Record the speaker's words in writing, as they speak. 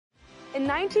In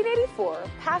 1984,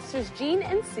 Pastors Gene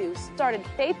and Sue started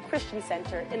Faith Christian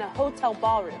Center in a hotel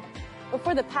ballroom. But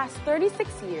for the past 36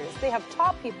 years, they have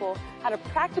taught people how to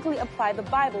practically apply the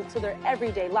Bible to their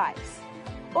everyday lives.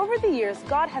 Over the years,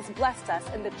 God has blessed us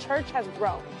and the church has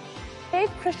grown.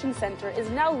 Faith Christian Center is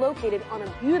now located on a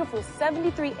beautiful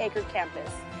 73-acre campus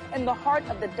in the heart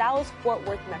of the Dallas-Fort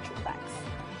Worth Metroplex.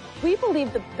 We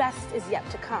believe the best is yet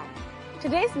to come.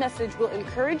 Today's message will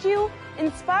encourage you,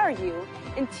 inspire you,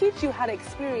 and teach you how to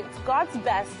experience God's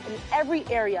best in every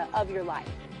area of your life.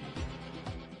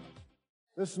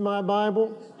 This is my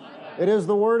Bible. It is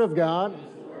the Word of God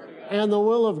and the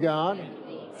will of God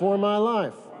for my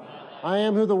life. I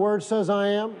am who the Word says I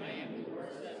am.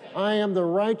 I am the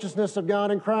righteousness of God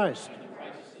in Christ.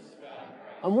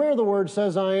 I'm where the Word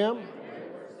says I am.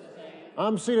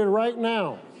 I'm seated right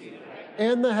now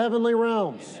in the heavenly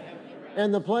realms,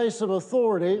 in the place of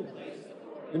authority,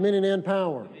 dominion, and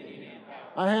power.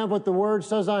 I have what the Word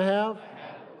says I have.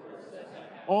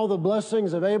 All the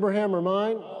blessings of Abraham are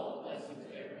mine.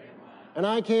 And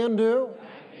I can do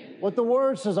what the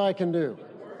Word says I can do.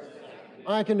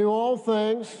 I can do all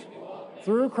things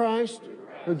through Christ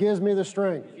who gives me the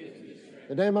strength.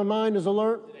 The day my mind is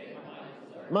alert,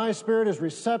 my spirit is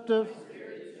receptive.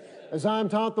 As I'm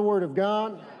taught the Word of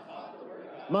God,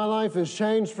 my life is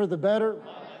changed for the better,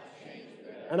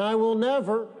 and I will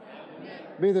never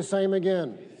be the same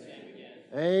again.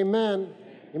 Amen.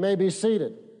 You may be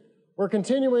seated. We're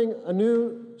continuing a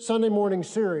new Sunday morning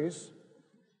series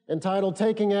entitled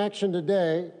Taking Action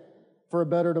Today for a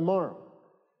Better Tomorrow.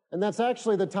 And that's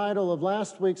actually the title of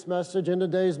last week's message and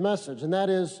today's message, and that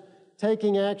is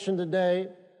Taking Action Today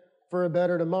for a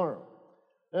Better Tomorrow.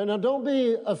 And now don't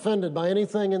be offended by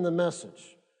anything in the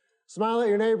message. Smile at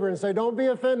your neighbor and say, don't be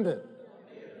offended.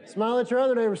 Smile at your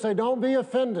other neighbor and say, don't be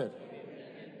offended.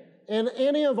 In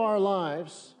any of our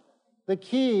lives, the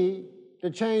key to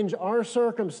change our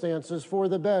circumstances for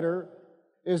the better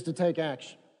is to take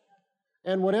action.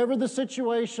 And whatever the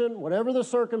situation, whatever the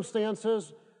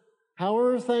circumstances,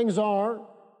 however things are,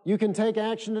 you can take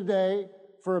action today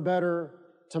for a better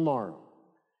tomorrow.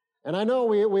 And I know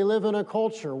we live in a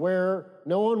culture where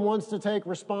no one wants to take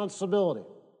responsibility.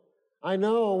 I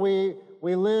know we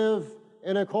live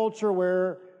in a culture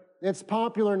where it's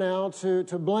popular now to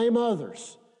blame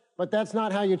others, but that's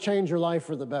not how you change your life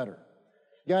for the better.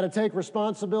 You got to take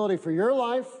responsibility for your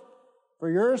life, for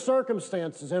your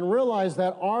circumstances, and realize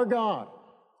that our God,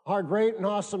 our great and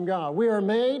awesome God, we are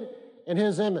made in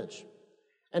His image.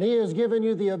 And He has given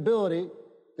you the ability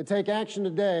to take action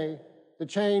today to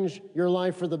change your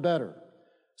life for the better.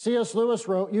 C.S. Lewis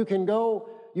wrote, you can't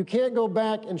go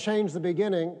back and change the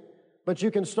beginning, but you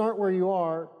can start where you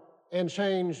are and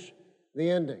change the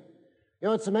ending. You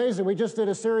know, it's amazing. We just did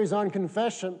a series on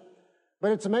confession,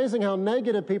 but it's amazing how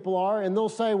negative people are, and they'll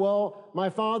say, well,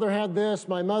 my father had this,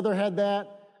 my mother had that,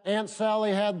 Aunt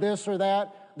Sally had this or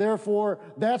that, therefore,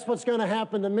 that's what's going to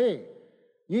happen to me.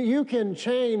 You can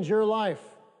change your life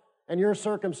and your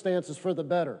circumstances for the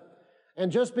better.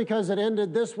 And just because it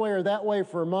ended this way or that way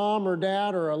for mom or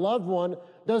dad or a loved one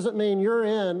doesn't mean your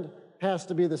end has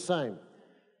to be the same.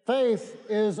 Faith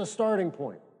is a starting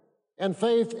point, and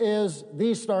faith is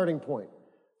the starting point.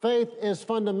 Faith is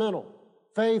fundamental.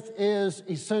 Faith is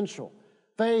essential.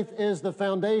 Faith is the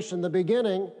foundation, the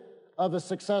beginning of a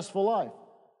successful life.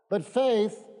 But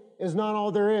faith is not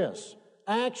all there is.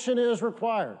 Action is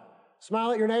required.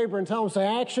 Smile at your neighbor and tell them, say,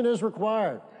 action is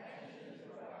required.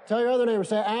 Tell your other neighbor,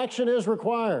 say, action is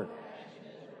required.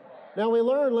 Now, we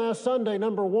learned last Sunday,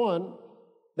 number one,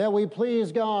 that we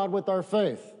please God with our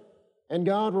faith, and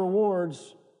God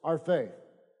rewards our faith.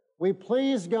 We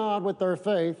please God with our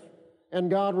faith, and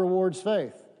God rewards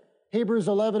faith. Hebrews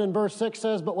 11 and verse 6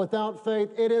 says, but without faith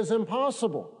it is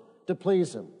impossible to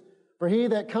please Him. For he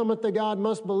that cometh to God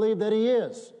must believe that He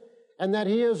is, and that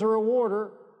He is a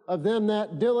rewarder of them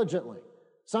that diligently.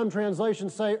 Some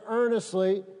translations say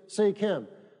earnestly seek Him.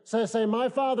 Say, my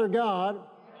Father God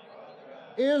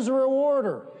is a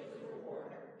rewarder.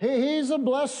 He's a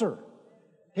blesser.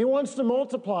 He wants to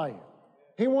multiply you.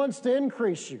 He wants to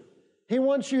increase you. He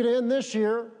wants you to end this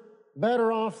year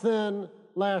better off than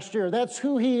last year. That's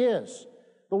who He is.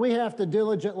 But we have to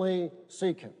diligently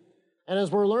seek Him. And as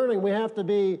we're learning, we have to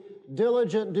be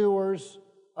diligent doers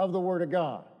of the Word of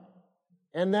God.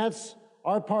 And that's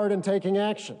our part in taking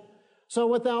action. So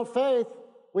without faith,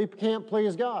 we can't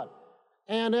please God.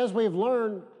 And as we've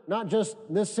learned, not just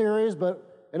this series,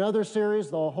 but in other series,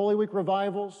 the Holy Week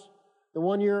revivals, the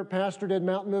 1 year pastor did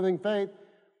Mountain Moving Faith,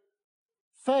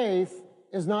 faith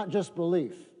is not just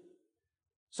belief.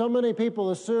 So many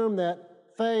people assume that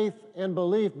faith and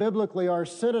belief biblically are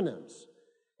synonyms.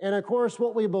 And of course,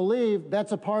 what we believe,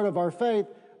 that's a part of our faith,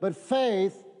 but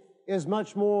faith is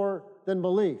much more than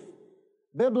belief.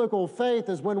 Biblical faith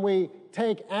is when we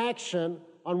take action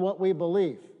on what we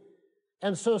believe.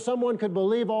 And so someone could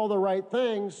believe all the right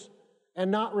things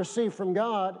and not receive from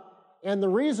God, and the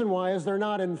reason why is they're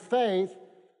not in faith.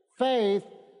 Faith,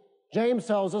 James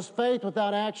tells us, faith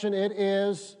without action, it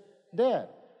is dead.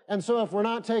 And so if we're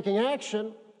not taking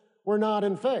action, we're not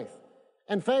in faith.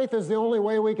 And faith is the only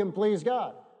way we can please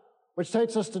God. Which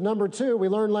takes us to number 2. We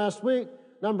learned last week,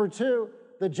 number 2,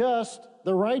 the just,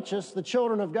 the righteous, the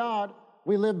children of God,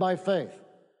 we live by faith.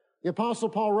 The Apostle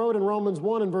Paul wrote in Romans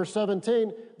 1 and verse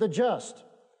 17, the just,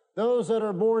 those that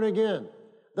are born again,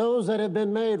 those that have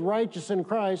been made righteous in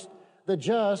Christ, the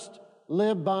just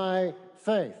live by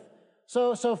faith.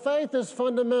 So faith is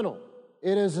fundamental.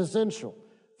 It is essential.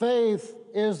 Faith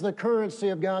is the currency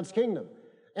of God's kingdom.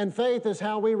 And faith is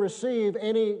how we receive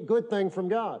any good thing from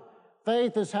God.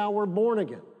 Faith is how we're born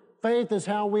again. Faith is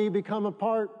how we become a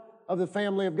part of the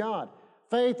family of God.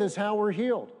 Faith is how we're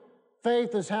healed.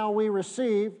 Faith is how we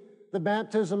receive the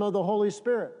baptism of the Holy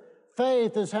Spirit.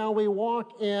 Faith is how we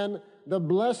walk in the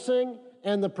blessing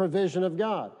and the provision of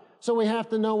God. So we have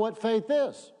to know what faith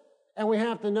is. And we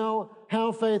have to know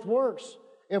how faith works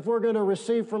if we're going to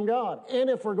receive from God and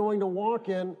if we're going to walk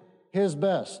in His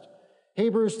best.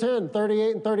 Hebrews 10,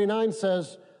 38 and 39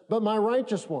 says, but my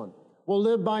righteous one will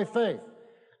live by faith.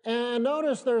 And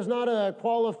notice there's not a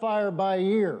qualifier by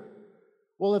year.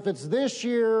 Well, if it's this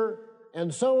year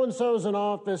and so-and-so's in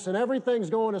office and everything's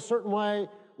going a certain way,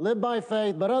 live by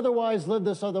faith, but otherwise live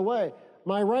this other way.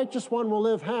 My righteous one will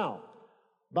live how?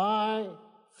 By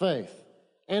faith.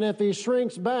 And if he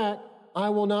shrinks back, I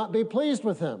will not be pleased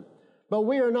with him. But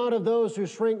we are not of those who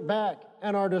shrink back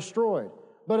and are destroyed,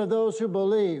 but of those who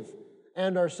believe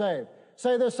and are saved.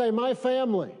 Say this, say, my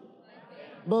family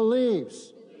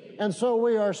believes, and so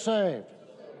we are saved.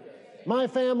 My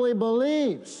family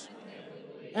believes,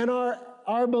 and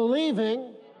our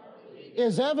believing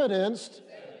is evidenced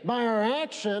by our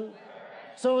action.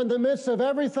 So in the midst of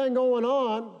everything going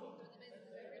on,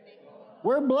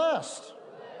 we're blessed.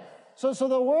 So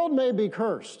the world may be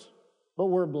cursed, but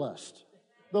we're blessed.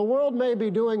 The world may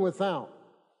be doing without,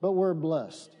 but we're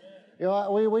blessed. You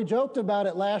know, we joked about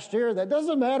it last year that it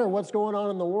doesn't matter what's going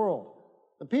on in the world.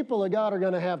 The people of God are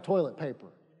going to have toilet paper.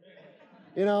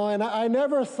 You know, and I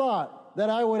never thought that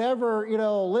I would ever,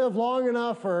 live long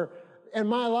enough or in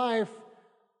my life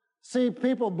see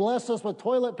people bless us with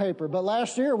toilet paper. But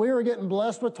last year we were getting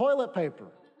blessed with toilet paper.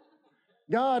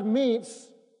 God meets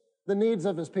the needs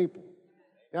of His people.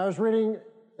 I was reading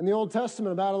in the Old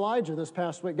Testament about Elijah this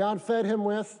past week. God fed him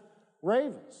with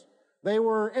ravens. They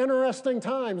were interesting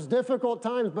times, difficult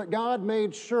times, but God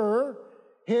made sure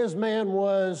His man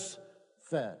was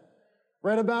fed.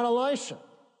 Read about Elisha.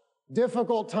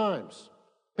 Difficult times.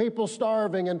 People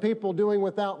starving and people doing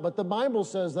without. But the Bible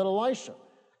says that Elisha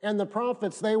and the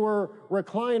prophets, they were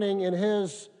reclining in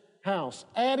his house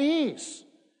at ease.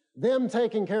 Them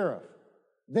taken care of.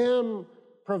 Them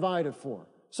provided for.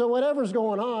 So whatever's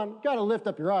going on, you've got to lift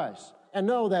up your eyes and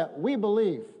know that we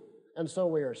believe, and so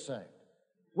we are saved.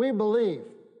 We believe,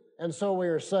 and so we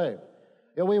are saved.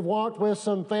 We've walked with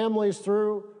some families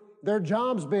through their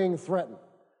jobs being threatened.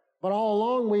 But all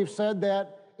along we've said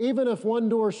that even if one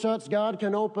door shuts, God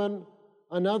can open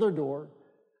another door.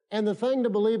 And the thing to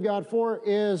believe God for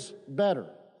is better.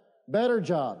 Better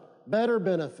job, better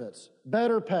benefits,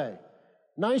 better pay,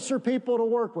 nicer people to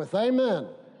work with. Amen.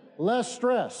 Less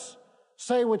stress.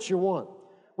 Say what you want.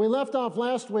 We left off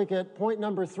last week at point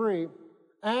number 3.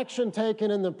 Action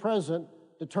taken in the present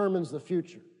determines the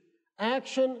future.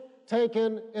 Action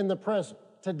taken in the present,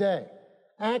 today.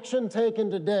 Action taken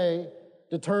today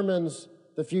determines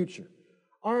the future.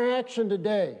 Our action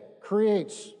today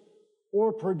creates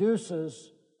or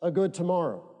produces a good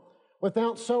tomorrow.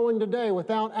 Without sowing today,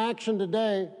 without action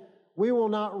today, we will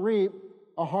not reap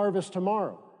a harvest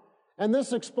tomorrow. And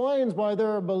this explains why there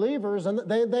are believers, and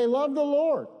they love the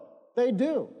Lord. They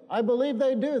do. I believe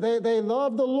they do. They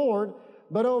love the Lord,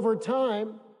 but over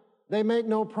time, they make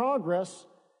no progress,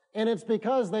 and it's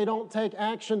because they don't take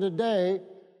action today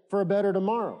for a better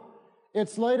tomorrow.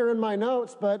 It's later in my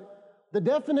notes, but the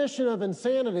definition of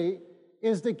insanity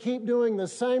is to keep doing the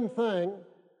same thing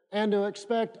and to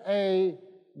expect a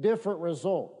different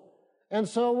result. And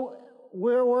so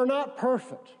we're not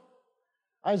perfect.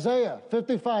 Isaiah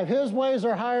 55, His ways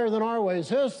are higher than our ways.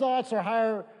 His thoughts are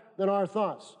higher than our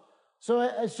thoughts.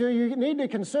 So you need to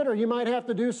consider you might have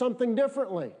to do something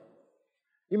differently.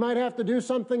 You might have to do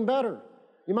something better.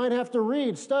 You might have to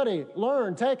read, study,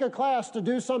 learn, take a class to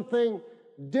do something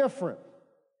different.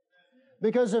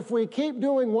 Because if we keep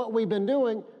doing what we've been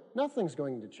doing, nothing's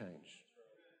going to change.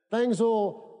 Things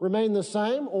will remain the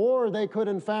same, or they could,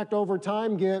 in fact, over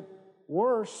time get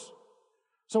worse.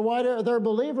 So why they're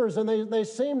believers and they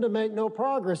seem to make no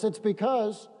progress? It's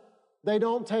because they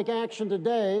don't take action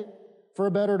today for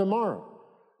a better tomorrow.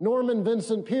 Norman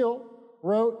Vincent Peale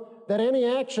wrote that any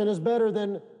action is better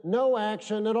than no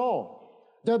action at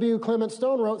all. W. Clement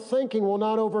Stone wrote, thinking will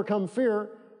not overcome fear,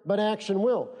 but action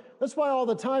will. That's why all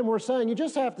the time we're saying you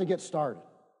just have to get started.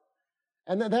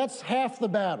 And that's half the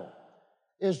battle,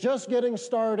 is just getting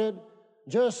started,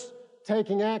 just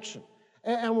taking action.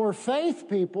 And we're faith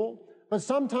people, but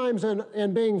sometimes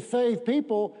in being faith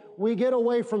people, we get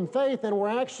away from faith and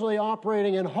we're actually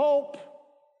operating in hope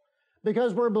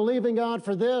because we're believing God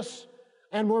for this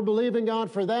and we're believing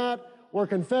God for that. We're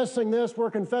confessing this,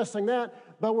 we're confessing that,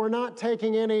 but we're not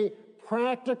taking any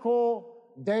practical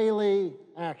daily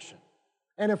action.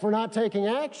 And if we're not taking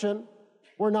action,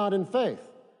 we're not in faith.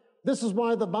 This is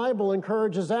why the Bible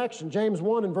encourages action. James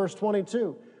 1 and verse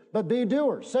 22. But be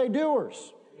doers. Say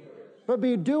doers. But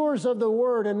be doers of the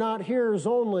word and not hearers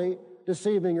only,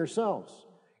 deceiving yourselves.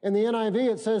 In the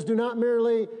NIV it says, do not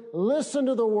merely listen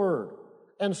to the word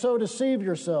and so deceive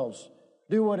yourselves.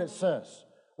 Do what it says.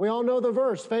 We all know the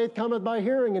verse, faith cometh by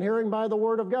hearing and hearing by the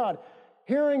word of God.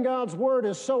 Hearing God's word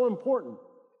is so important.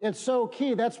 It's so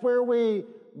key. That's where we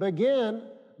begin,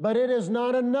 but it is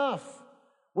not enough.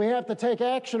 We have to take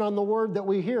action on the word that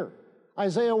we hear.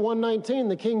 Isaiah 1:19,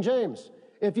 the King James.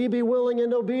 If ye be willing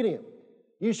and obedient,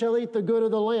 ye shall eat the good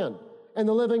of the land. And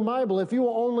the Living Bible, if you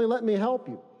will only let me help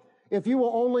you. If you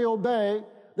will only obey,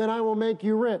 then I will make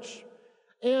you rich.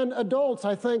 And adults,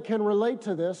 I think, can relate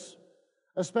to this,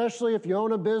 especially if you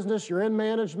own a business, you're in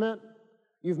management,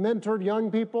 you've mentored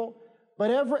young people. But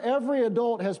every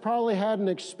adult has probably had an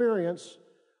experience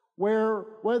where,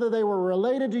 whether they were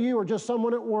related to you or just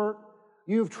someone at work,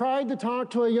 you've tried to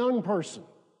talk to a young person.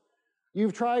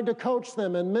 You've tried to coach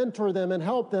them and mentor them and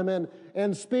help them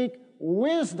and speak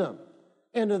wisdom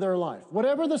into their life.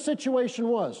 Whatever the situation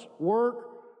was, work,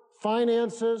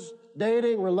 finances,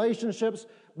 dating, relationships,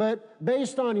 but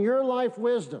based on your life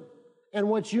wisdom and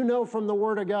what you know from the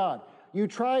Word of God, you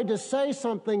tried to say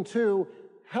something to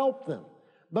help them.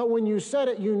 But when you said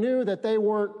it, you knew that they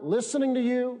weren't listening to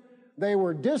you, they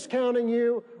were discounting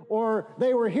you, or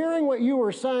they were hearing what you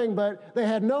were saying, but they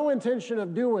had no intention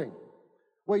of doing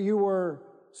what you were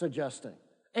suggesting.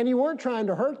 And you weren't trying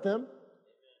to hurt them.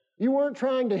 You weren't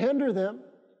trying to hinder them.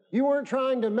 You weren't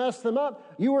trying to mess them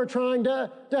up. You were trying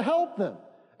to help them.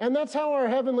 And that's how our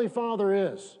Heavenly Father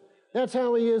is. That's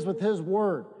how He is with His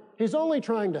Word. He's only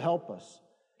trying to help us.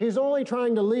 He's only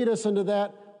trying to lead us into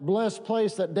that blessed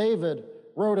place that David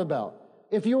wrote about.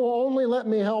 If you will only let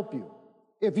me help you,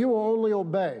 if you will only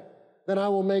obey, then I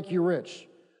will make you rich.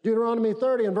 Deuteronomy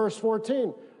 30 and verse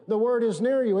 14, the word is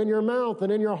near you, in your mouth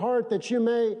and in your heart, that you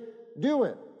may do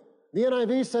it. The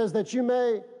NIV says that you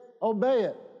may obey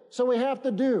it. So we have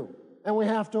to do and we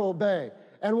have to obey.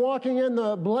 And walking in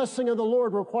the blessing of the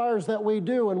Lord requires that we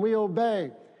do and we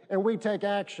obey and we take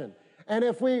action. And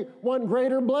if we want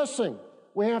greater blessing,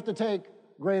 we have to take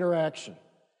greater action.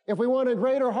 If we want a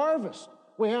greater harvest,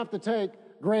 we have to take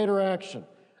greater action.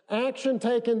 Action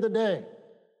taken today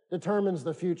determines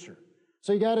the future.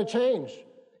 So you got to change.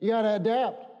 You got to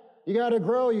adapt. You got to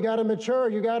grow. You got to mature.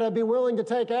 You got to be willing to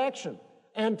take action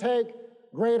and take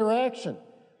greater action.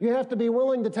 You have to be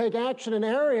willing to take action in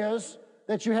areas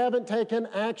that you haven't taken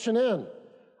action in.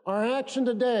 Our action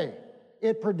today,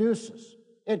 it produces.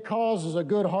 It causes a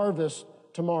good harvest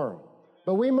tomorrow.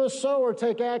 But we must sow or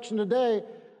take action today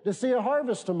to see a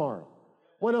harvest tomorrow.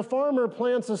 When a farmer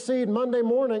plants a seed Monday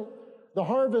morning, the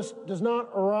harvest does not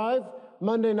arrive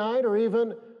Monday night or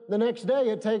even the next day.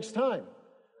 It takes time.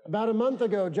 About a month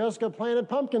ago, Jessica planted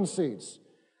pumpkin seeds.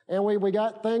 And we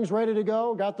got things ready to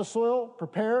go, got the soil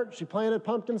prepared. She planted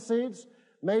pumpkin seeds,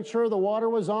 made sure the water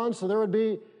was on so there would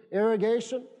be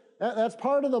irrigation. That's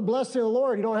part of the blessing of the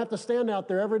Lord. You don't have to stand out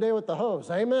there every day with the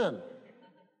hose. Amen.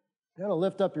 You got to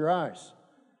lift up your eyes.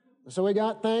 So we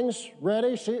got things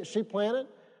ready. She planted.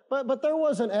 But there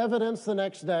wasn't evidence the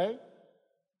next day.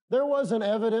 There wasn't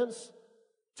evidence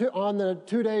on the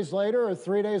 2 days later or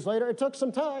 3 days later. It took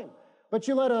some time. But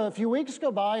you let a few weeks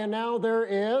go by and now there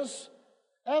is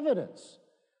evidence.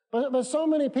 But so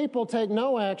many people take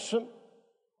no action,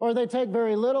 or they take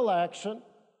very little action,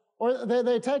 or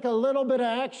they take a little bit of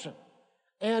action.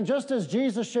 And just as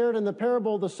Jesus shared in the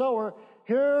parable of the sower,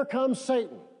 here comes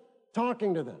Satan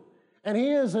talking to them. And he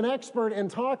is an expert in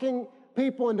talking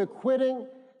people into quitting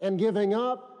and giving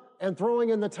up and throwing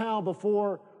in the towel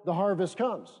before the harvest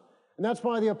comes. And that's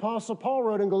why the Apostle Paul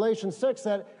wrote in Galatians 6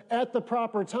 that at the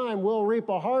proper time we'll reap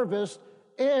a harvest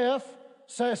if,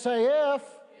 say if,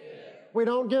 We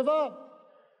don't give up.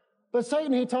 But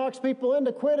Satan, he talks people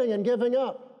into quitting and giving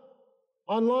up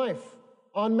on life,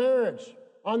 on marriage,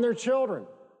 on their children,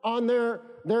 on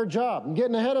their job. I'm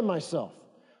getting ahead of myself.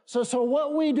 So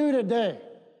what we do today,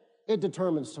 it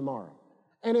determines tomorrow.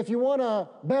 And if you want a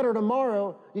better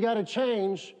tomorrow, you got to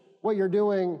change what you're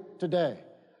doing today.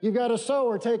 You've got to sow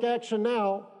or take action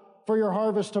now for your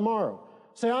harvest tomorrow.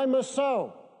 Say, I must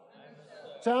sow.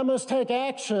 Say, I must take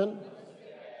action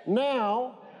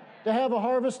now to have a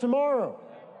harvest tomorrow.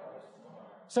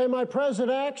 Say, my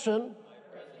present action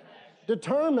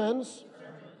determines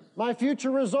my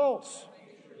future results.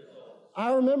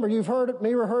 I remember, you've heard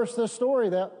me rehearse this story,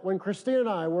 that when Christine and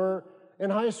I were in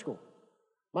high school,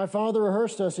 my father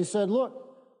rehearsed us. He said,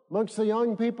 look, amongst the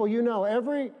young people, you know,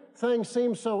 everything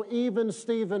seems so even,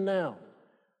 Steven, now.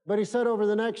 But he said over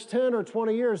the next 10 or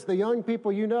 20 years, the young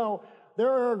people, you know, there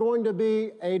are going to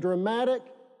be a dramatic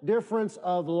difference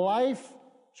of life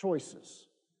choices.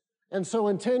 And so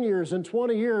in 10 years, in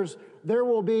 20 years, there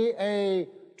will be a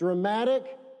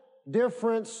dramatic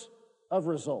difference of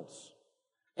results.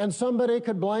 And somebody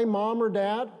could blame mom or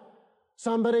dad.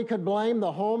 Somebody could blame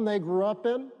the home they grew up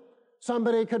in.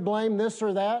 Somebody could blame this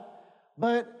or that.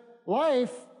 But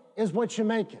life is what you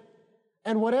make it.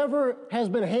 And whatever has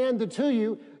been handed to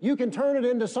you, you can turn it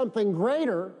into something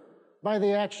greater by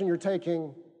the action you're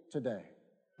taking today.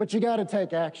 But you got to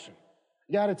take action.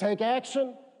 You got to take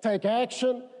action, take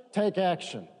action, take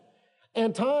action.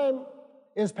 And time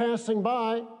is passing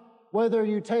by whether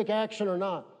you take action or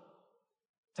not.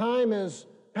 Time is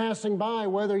passing by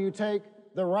whether you take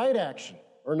the right action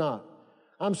or not.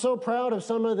 I'm so proud of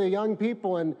some of the young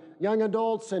people and young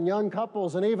adults and young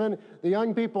couples and even the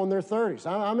young people in their 30s.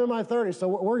 I'm in my 30s, so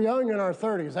we're young in our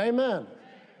 30s. Amen.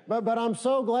 But I'm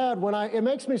so glad it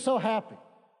makes me so happy.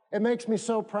 It makes me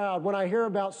so proud when I hear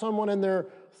about someone in their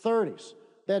 30s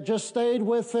that just stayed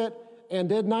with it and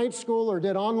did night school or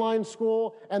did online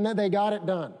school and that they got it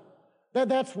done.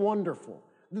 That's wonderful.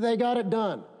 They got it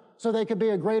done so they could be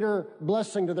a greater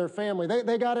blessing to their family.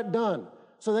 They got it done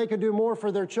so they could do more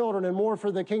for their children and more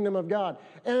for the kingdom of God.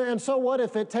 And so what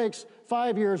if it takes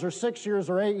 5 years or 6 years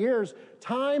or 8 years?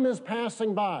 Time is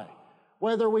passing by.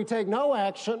 Whether we take no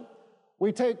action,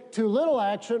 we take too little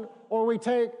action, or we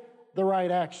take the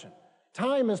right action.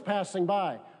 Time is passing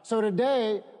by. So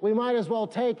today, we might as well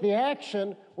take the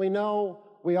action we know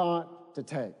we ought to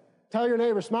take. Tell your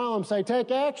neighbor, smile and say, take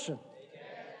action.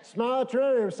 Smile at your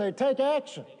neighbor and say, take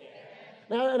action.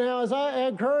 Now, as I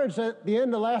encouraged at the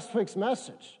end of last week's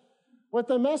message, with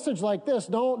a message like this,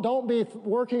 don't be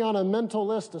working on a mental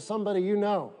list of somebody you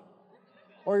know,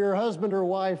 or your husband or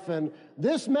wife, and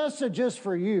this message is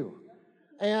for you.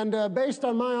 And based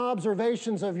on my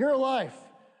observations of your life,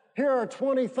 here are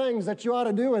 20 things that you ought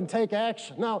to do and take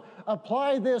action. Now,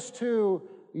 apply this to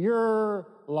your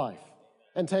life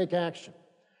and take action.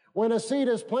 When a seed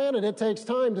is planted, it takes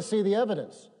time to see the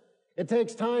evidence. It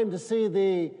takes time to see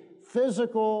the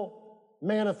physical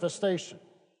manifestation.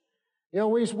 You know,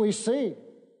 we see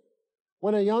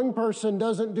when a young person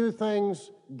doesn't do things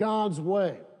God's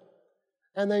way,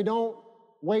 and they don't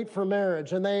wait for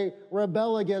marriage, and they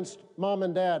rebel against mom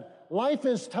and dad. Life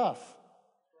is tough,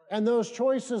 and those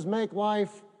choices make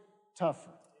life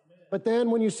tougher. But then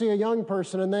when you see a young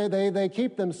person and they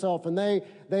keep themselves and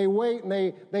they wait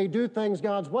and they do things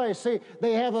God's way, see,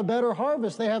 they have a better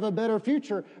harvest, they have a better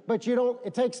future, but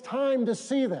it takes time to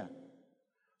see that.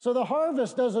 So the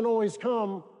harvest doesn't always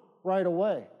come right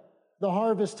away. The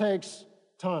harvest takes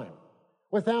time.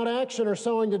 Without action or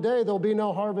sowing today, there'll be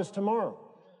no harvest tomorrow.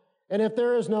 And if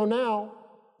there is no now,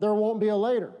 there won't be a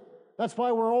later. That's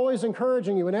why we're always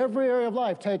encouraging you in every area of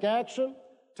life, take action,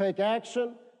 take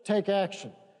action, take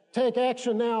action. Take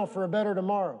action now for a better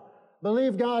tomorrow.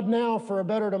 Believe God now for a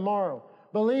better tomorrow.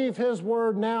 Believe His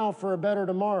word now for a better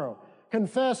tomorrow.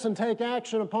 Confess and take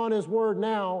action upon His word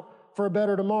now for a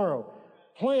better tomorrow.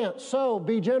 Plant, sow,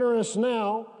 be generous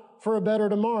now for a better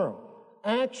tomorrow.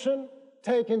 Action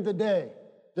taken today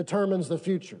determines the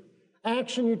future.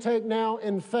 Action you take now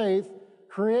in faith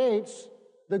creates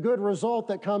the good result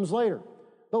that comes later.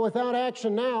 But without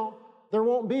action now, there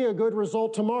won't be a good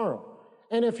result tomorrow.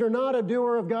 And if you're not a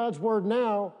doer of God's word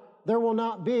now, there will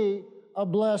not be a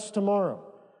blessed tomorrow.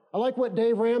 I like what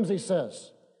Dave Ramsey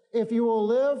says. If you will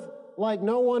live like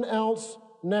no one else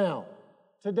now,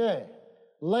 today,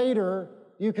 later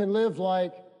you can live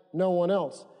like no one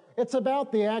else. It's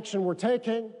about the action we're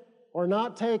taking or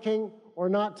not taking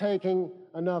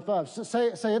enough of. So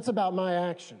say it's about my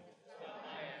action.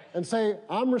 And say,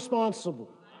 I'm responsible.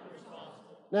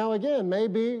 Now again,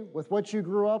 maybe with what you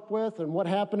grew up with and what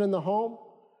happened in the home,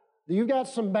 you've got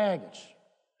some baggage.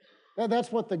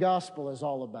 That's what the gospel is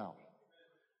all about.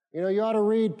 You know, you ought to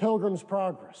read Pilgrim's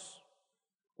Progress.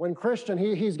 When Christian,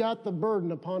 he's got the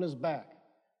burden upon his back,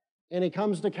 and he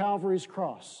comes to Calvary's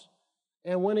cross.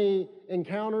 And when he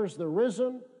encounters the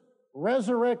risen,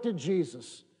 resurrected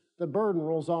Jesus, the burden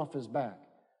rolls off his back.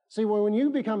 See, when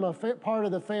you become a part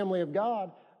of the family of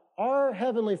God, our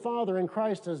Heavenly Father in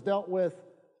Christ has dealt with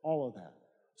all of that.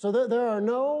 So there are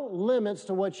no limits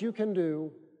to what you can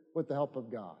do with the help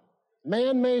of God.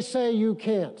 Man may say you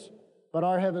can't, but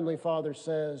our Heavenly Father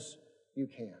says you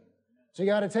can. So you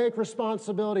got to take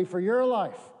responsibility for your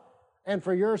life and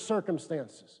for your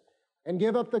circumstances and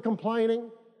give up the complaining,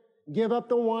 give up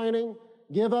the whining,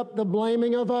 give up the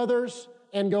blaming of others,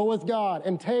 and go with God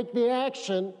and take the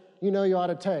action you know you ought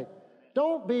to take.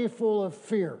 Don't be full of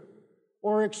fear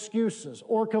or excuses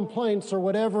or complaints or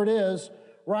whatever it is.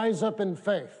 Rise up in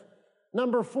faith.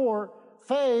 Number 4,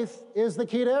 faith is the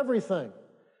key to everything.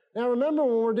 Now remember,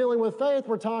 when we're dealing with faith,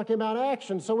 we're talking about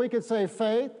action. So we could say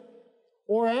faith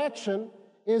or action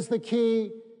is the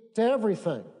key to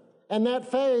everything. And that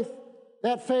faith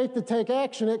to take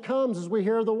action, it comes as we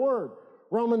hear the word.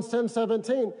 Romans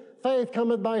 10:17, faith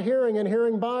cometh by hearing, and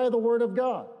hearing by the word of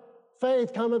God.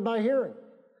 Faith cometh by hearing,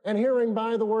 and hearing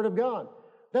by the word of God.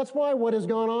 That's why what has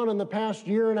gone on in the past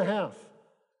year and a half,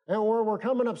 and we're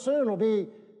coming up soon, it'll be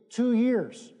 2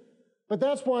 years. But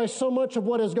that's why so much of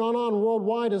what has gone on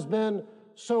worldwide has been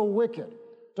so wicked,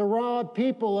 to rob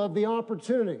people of the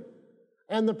opportunity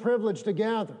and the privilege to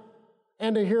gather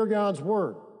and to hear God's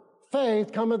word.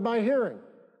 Faith cometh by hearing,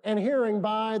 and hearing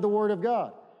by the word of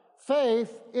God.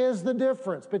 Faith is the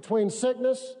difference between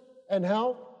sickness and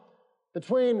health,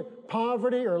 between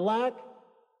poverty or lack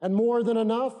and more than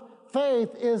enough.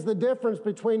 Faith is the difference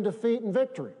between defeat and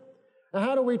victory. Now,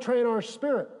 how do we train our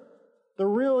spirit? The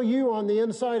real you on the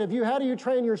inside of you. How do you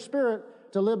train your spirit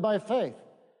to live by faith?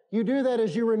 You do that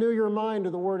as you renew your mind to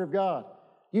the Word of God.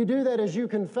 You do that as you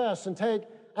confess and take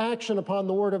action upon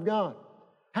the Word of God.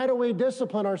 How do we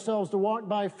discipline ourselves to walk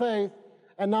by faith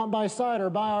and not by sight or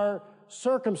by our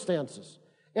circumstances?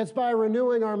 It's by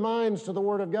renewing our minds to the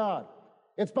Word of God.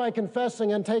 It's by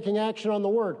confessing and taking action on the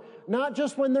Word. Not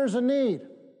just when there's a need,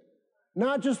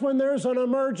 not just when there's an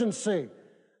emergency,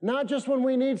 not just when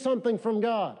we need something from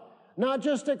God, not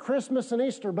just at Christmas and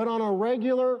Easter, but on a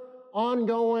regular,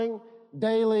 ongoing,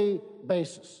 daily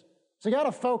basis. So you got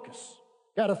to focus.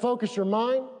 You got to focus your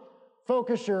mind,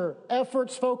 focus your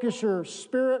efforts, focus your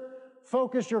spirit,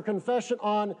 focus your confession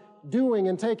on doing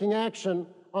and taking action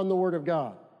on the Word of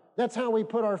God. That's how we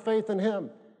put our faith in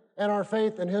Him and our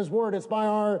faith in His Word. It's by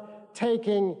our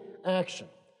taking action.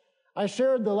 I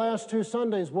shared the last 2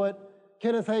 Sundays what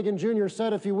Kenneth Hagin Jr.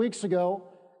 said a few weeks ago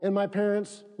in my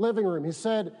parents' living room. He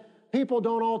said, people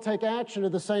don't all take action to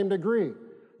the same degree.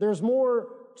 There's more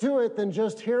to it than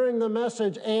just hearing the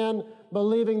message and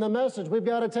believing the message. We've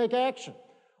got to take action.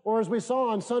 Or as we saw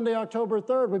on Sunday, October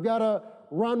 3rd, we've got to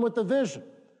run with the vision.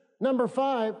 Number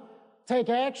 5, take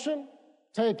action,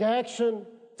 take action,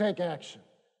 take action.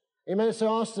 You may say,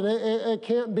 Austin, it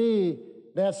can't be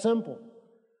that simple.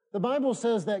 The Bible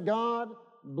says that God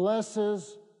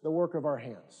blesses the work of our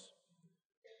hands.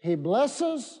 He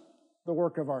blesses the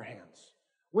work of our hands.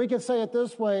 We could say it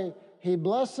this way, He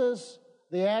blesses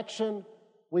the action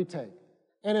we take.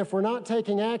 And if we're not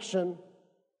taking action,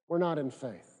 we're not in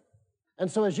faith.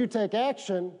 And so as you take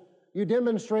action, you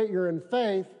demonstrate you're in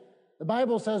faith. The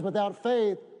Bible says without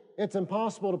faith, it's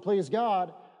impossible to please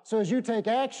God. So as you take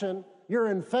action, you're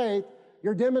in faith,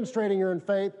 you're demonstrating you're in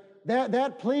faith.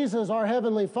 That pleases our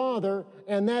Heavenly Father,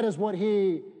 and that is what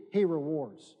He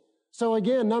rewards. So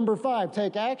again, number 5,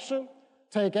 take action,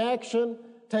 take action,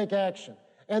 take action.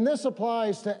 And this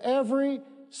applies to every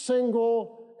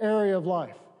single area of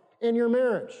life. In your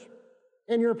marriage,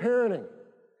 in your parenting,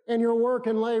 in your work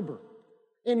and labor,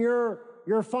 in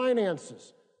your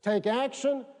finances. Take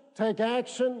action, take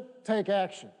action, take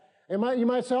action. You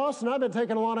might say, Austin, I've been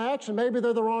taking a lot of action. Maybe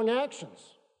they're the wrong actions.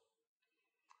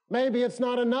 Maybe it's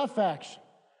not enough action.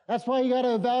 That's why you got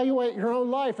to evaluate your own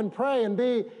life and pray and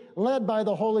be led by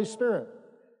the Holy Spirit.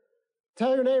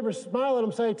 Tell your neighbor, smile at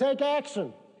them, say, take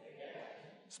action.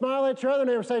 Smile at your other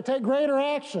neighbor, say, take greater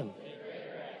action.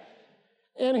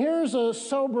 And here's a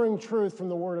sobering truth from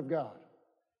the Word of God.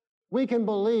 We can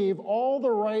believe all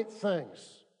the right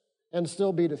things and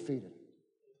still be defeated.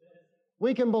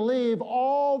 We can believe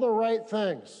all the right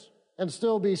things and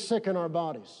still be sick in our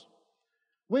bodies.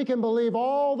 We can believe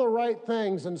all the right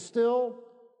things and still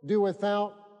do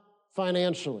without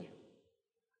financially.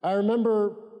 I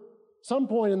remember some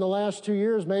point in the last 2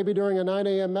 years, maybe during a 9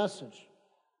 a.m. message,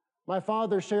 my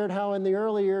father shared how in the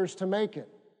early years to make it,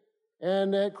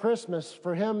 and at Christmas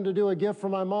for him to do a gift for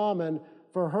my mom and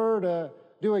for her to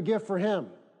do a gift for him,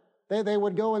 They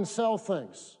would go and sell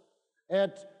things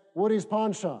at Woody's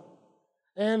Pawn Shop.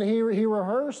 And he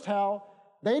rehearsed how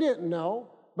they didn't know,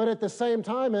 but at the same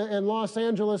time in Los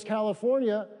Angeles,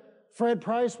 California, Fred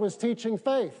Price was teaching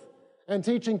faith and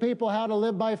teaching people how to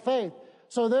live by faith.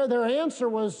 So their answer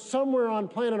was somewhere on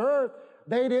planet Earth.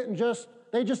 They just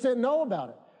didn't know about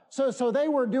it. So they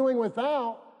were doing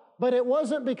without, but it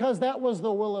wasn't because that was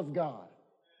the will of God.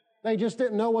 They just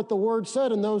didn't know what the Word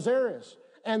said in those areas.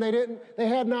 And they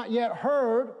had not yet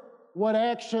heard what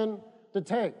action to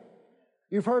take.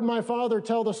 You've heard my father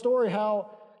tell the story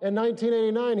how in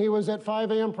 1989 he was at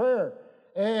 5 a.m. prayer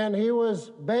and he was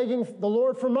begging the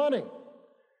Lord for money.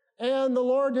 And the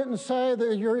Lord didn't say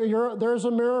that there's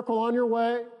a miracle on your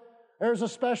way. There's a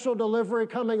special delivery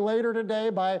coming later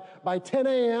today by 10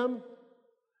 a.m.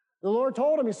 The Lord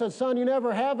told him, he said, son, you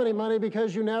never have any money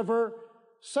because you never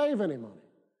save any money.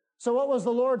 So what was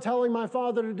the Lord telling my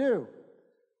father to do?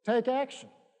 Take action.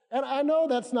 And I know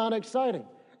that's not exciting.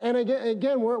 And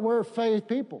again, we're faith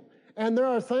people. And there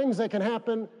are things that can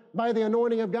happen by the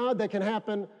anointing of God that can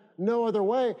happen no other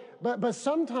way. But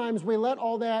sometimes we let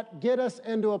all that get us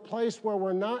into a place where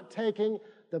we're not taking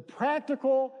the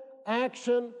practical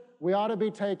action we ought to be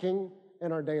taking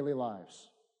in our daily lives.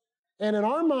 And in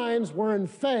our minds, we're in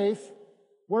faith.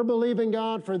 We're believing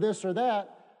God for this or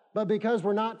that. But because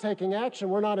we're not taking action,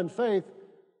 we're not in faith,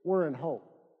 we're in hope.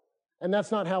 And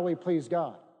that's not how we please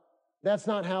God. That's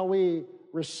not how we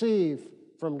receive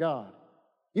from God.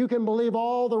 You can believe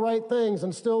all the right things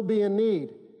and still be in need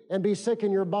and be sick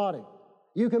in your body.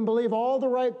 You can believe all the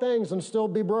right things and still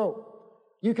be broke.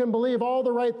 You can believe all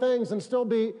the right things and still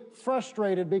be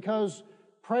frustrated because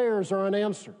prayers are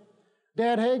unanswered.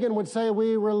 Dad Hagin would say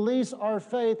we release our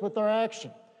faith with our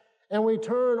action, and we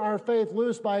turn our faith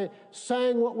loose by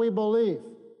saying what we believe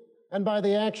and by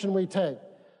the action we take.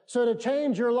 So to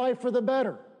change your life for the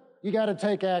better, you got to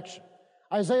take action.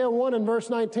 Isaiah 1 and verse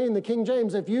 19, the King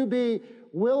James, if you be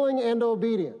willing and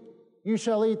obedient, you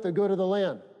shall eat the good of the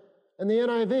land. And the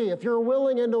NIV, if you're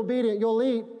willing and obedient, you'll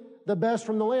eat the best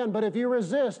from the land. But if you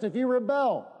resist, if you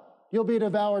rebel, you'll be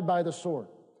devoured by the sword.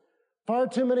 Far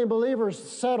too many believers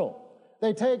settle.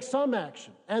 They take some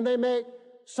action and they make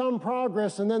some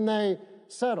progress and then they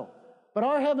settle. But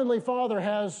our Heavenly Father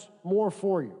has more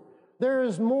for you. There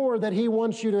is more that He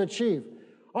wants you to achieve.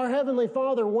 Our Heavenly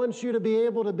Father wants you to be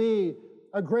able to be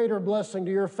a greater blessing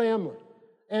to your family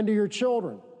and to your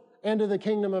children and to the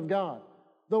kingdom of God.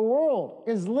 The world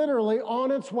is literally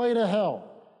on its way to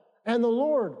hell. And the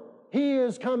Lord, He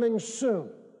is coming soon.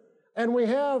 And we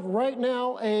have right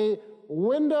now a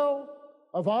window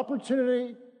of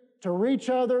opportunity to reach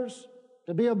others,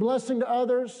 to be a blessing to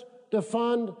others, to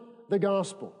fund the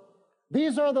gospel.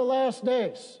 These are the last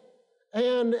days.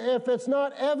 And if it's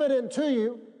not evident to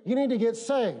you, you need to get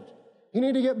saved. You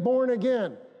need to get born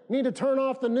again. You need to turn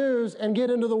off the news and get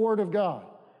into the Word of God.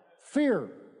 Fear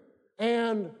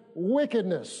and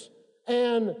wickedness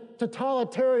and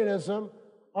totalitarianism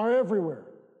are everywhere.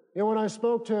 You know, when I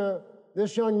spoke to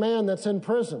this young man that's in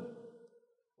prison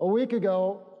a week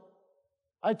ago,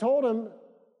 I told him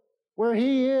where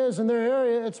he is in their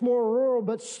area, it's more rural,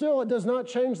 but still it does not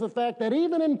change the fact that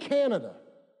even in Canada,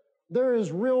 there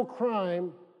is real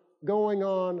crime going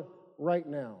on right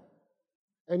now.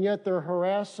 And yet they're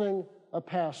harassing a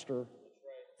pastor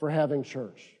for having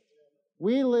church.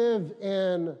 We live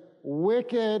in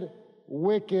wicked,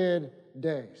 wicked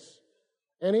days.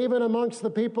 And even amongst the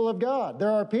people of God,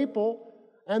 there are people,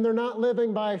 and they're not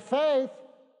living by faith,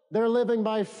 they're living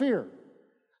by fear.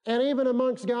 And even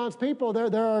amongst God's people,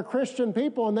 there are Christian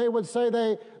people, and they would say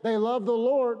they love the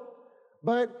Lord,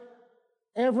 but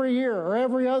every year or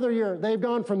every other year, they've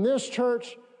gone from this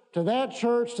church to that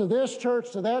church to this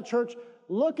church to that church,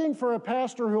 looking for a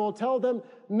pastor who will tell them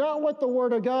not what the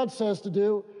Word of God says to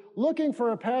do, looking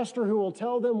for a pastor who will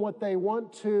tell them what they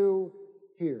want to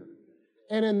hear.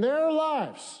 And in their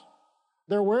lives,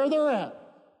 they're where they're at,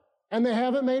 and they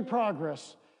haven't made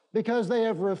progress because they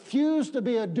have refused to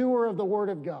be a doer of the Word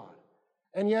of God.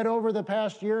 And yet over the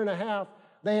past year and a half,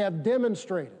 they have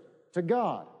demonstrated to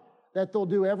God that they'll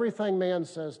do everything man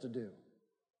says to do.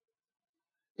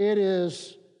 It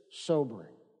is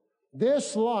sobering.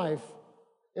 This life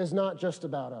is not just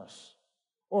about us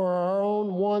or our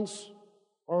own wants,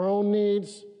 our own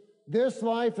needs. This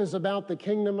life is about the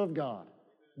kingdom of God.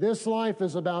 This life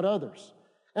is about others.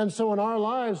 And so in our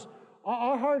lives,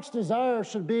 our heart's desire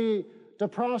should be to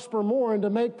prosper more and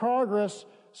to make progress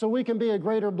so we can be a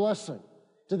greater blessing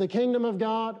to the kingdom of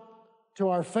God, to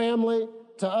our family,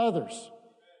 to others.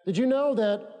 Did you know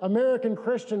that American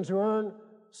Christians who earn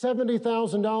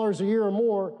 $70,000 a year or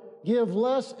more give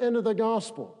less into the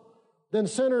gospel than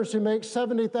sinners who make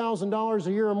 $70,000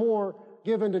 a year or more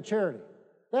give into charity.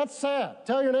 That's sad.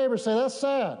 Tell your neighbor, say, that's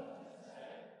sad.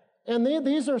 And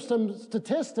these are some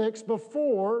statistics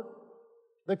before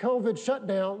the COVID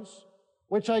shutdowns,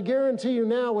 which I guarantee you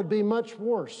now would be much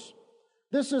worse.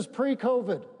 This is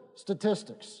pre-COVID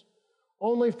statistics.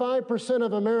 Only 5%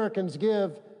 of Americans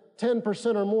give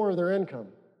 10% or more of their income.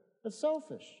 That's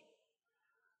selfish.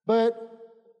 But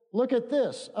look at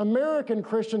this. American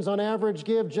Christians on average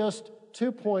give just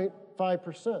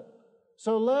 2.5%.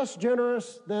 So less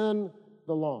generous than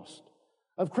the lost.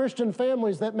 Of Christian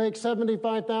families that make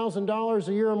 $75,000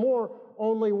 a year or more,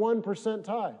 only 1%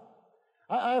 tithe.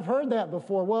 I've heard that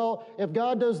before. Well, if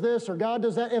God does this or God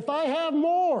does that, if I have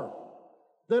more,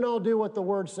 then I'll do what the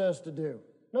Word says to do.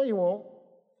 No, you won't.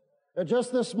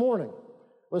 Just this morning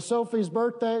was Sophie's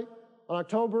birthday on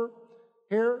October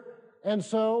here, and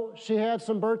so she had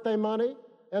some birthday money,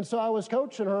 and so I was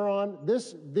coaching her on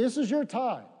this is your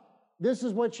tithe. This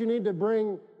is what you need to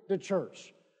bring to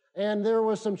church. And there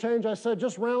was some change. I said,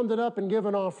 just round it up and give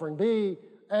an offering. Be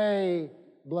a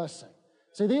blessing.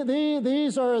 See,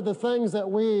 these are the things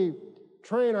that we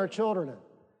train our children in.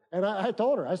 And I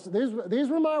told her, I said, these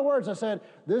were my words. I said,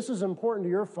 this is important to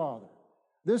your Father.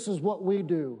 This is what we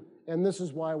do, and this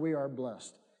is why we are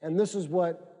blessed. And this is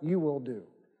what you will do.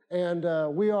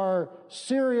 And we are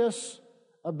serious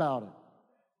about it.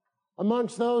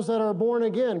 Amongst those that are born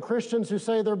again, Christians who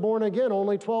say they're born again,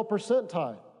 only 12%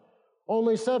 tithe.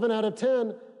 Only 7 out of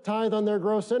 10 tithe on their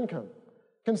gross income.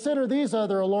 Consider these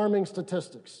other alarming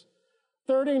statistics.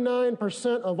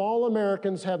 39% of all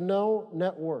Americans have no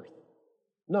net worth.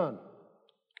 None.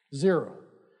 Zero.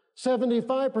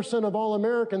 75% of all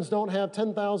Americans don't have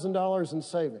 $10,000 in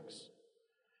savings.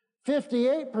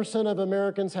 58% of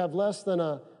Americans have less than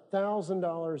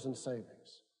 $1,000 in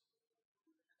savings.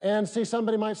 And see,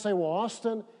 somebody might say, well,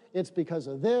 Austin, it's because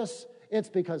of this, it's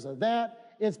because of that,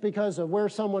 it's because of where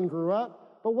someone grew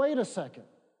up. But wait a second.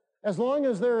 As long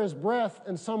as there is breath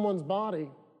in someone's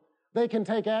body, they can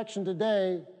take action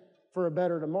today for a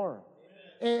better tomorrow.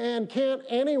 And can't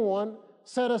anyone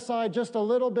set aside just a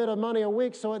little bit of money a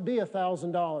week so it'd be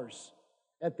 $1,000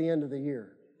 at the end of the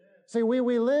year? See,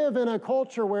 we live in a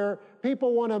culture where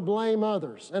people want to blame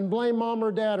others and blame mom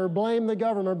or dad or blame the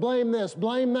government or blame this,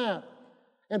 blame that.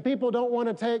 And people don't want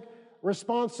to take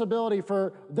responsibility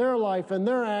for their life and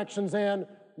their actions and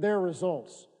their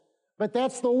results. But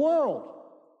that's the world,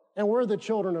 and we're the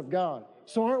children of God.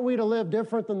 So aren't we to live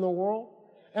different than the world?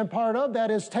 And part of that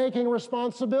is taking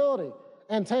responsibility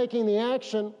and taking the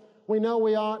action we know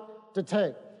we ought to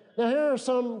take. Now here are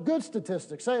some good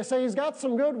statistics. Say he's got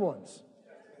some good ones.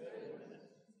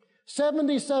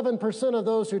 77% of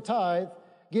those who tithe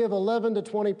give 11 to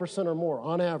 20% or more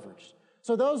on average.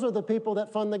 So those are the people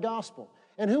that fund the gospel.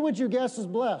 And who would you guess is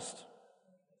blessed?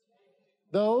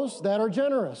 Those that are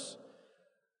generous.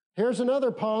 Here's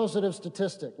another positive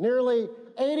statistic. Nearly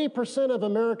 80% of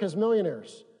America's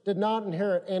millionaires did not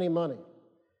inherit any money.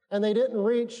 And they didn't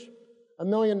reach $1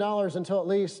 million until at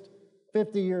least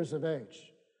 50 years of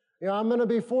age. You know, I'm going to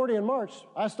be 40 in March.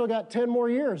 I still got 10 more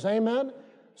years. Amen?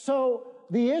 So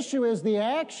the issue is the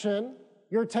action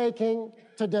you're taking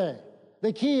today.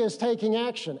 The key is taking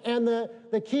action. And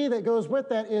the key that goes with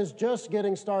that is just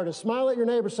getting started. Smile at your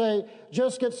neighbor, say,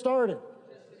 just get started.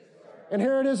 And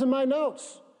here it is in my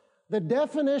notes. The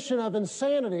definition of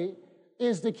insanity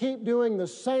is to keep doing the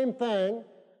same thing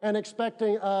and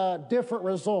expecting a different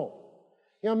result.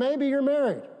 You know, maybe you're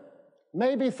married.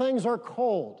 Maybe things are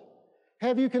cold.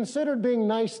 Have you considered being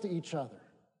nice to each other?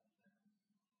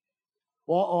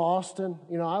 Well, Austin,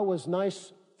 you know, I was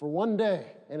nice for one day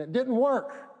and it didn't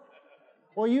work.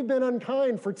 Well, you've been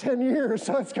unkind for 10 years,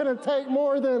 so it's going to take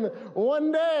more than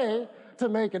one day to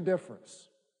make a difference.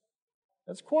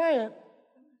 That's quiet.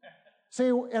 See,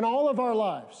 in all of our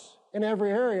lives, in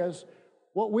every area,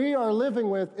 what we are living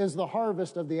with is the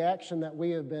harvest of the action that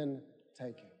we have been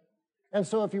taking. And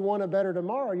so if you want a better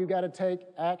tomorrow, you got to take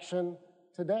action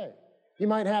today. You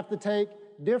might have to take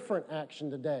different action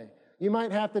today. You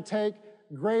might have to take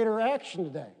greater action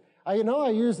today. I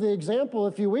used the example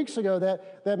a few weeks ago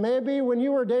that maybe when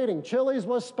you were dating, Chili's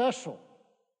was special.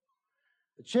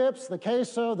 The chips, the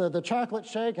queso, the chocolate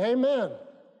shake, amen.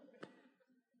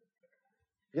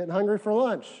 Getting hungry for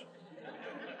lunch.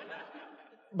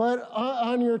 But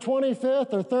on your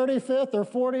 25th or 35th or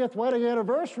 40th wedding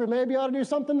anniversary, maybe you ought to do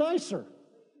something nicer.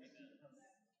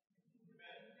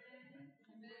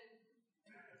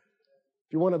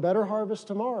 If you want a better harvest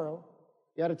tomorrow,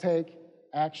 you got to take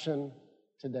action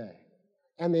today.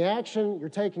 And the action you're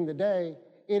taking today,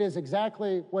 it is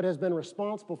exactly what has been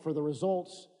responsible for the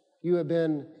results you have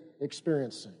been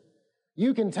experiencing.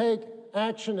 You can take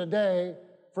action today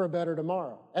for a better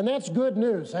tomorrow. And that's good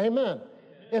news. Amen.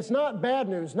 It's not bad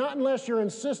news, not unless you're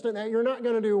insistent that you're not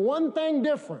going to do one thing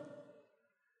different.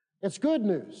 It's good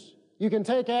news. You can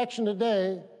take action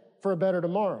today for a better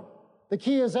tomorrow. The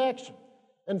key is action.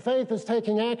 And faith is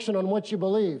taking action on what you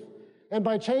believe. And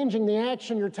by changing the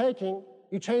action you're taking,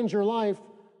 you change your life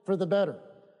for the better.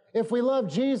 If we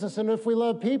love Jesus and if we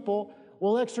love people,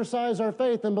 we'll exercise our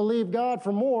faith and believe God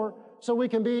for more so we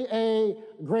can be a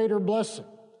greater blessing.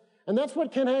 And that's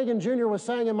what Ken Hagin Jr. was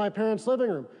saying in my parents' living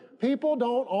room. People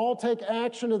don't all take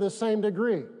action to the same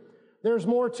degree. There's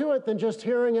more to it than just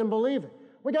hearing and believing.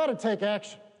 We got to take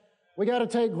action. We got to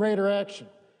take greater action.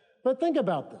 But think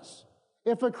about this.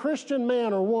 If a Christian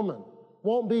man or woman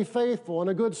won't be faithful and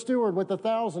a good steward with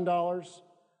 $1,000,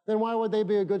 then why would they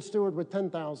be a good steward with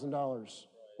 $10,000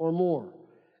 or more?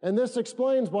 And this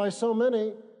explains why so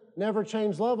many never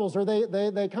change levels, or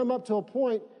they come up to a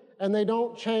point and they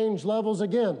don't change levels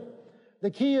again.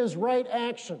 The key is right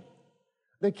action.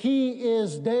 The key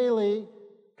is daily,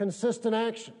 consistent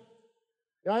action.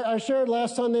 I shared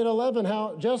last Sunday at 11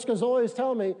 how Jessica's always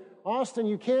telling me, Austin,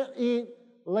 you can't eat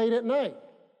late at night.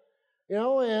 You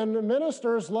know, and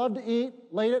ministers love to eat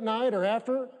late at night or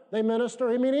after they minister.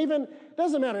 I mean, even, it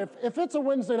doesn't matter. If it's a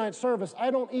Wednesday night service,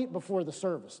 I don't eat before the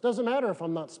service. Doesn't matter if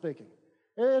I'm not speaking.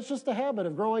 It's just a habit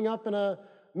of growing up in a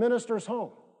minister's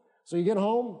home. So you get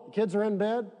home, the kids are in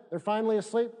bed, they're finally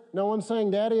asleep, no one's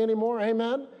saying daddy anymore,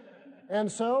 amen? And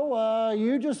so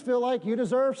you just feel like you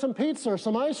deserve some pizza or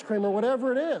some ice cream or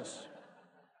whatever it is.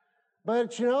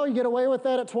 But you know, you get away with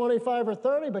that at 25 or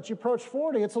 30, but you approach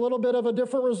 40, it's a little bit of a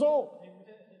different result.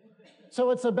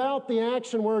 So it's about the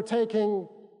action we're taking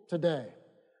today.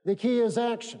 The key is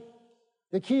action.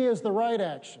 The key is the right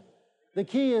action. The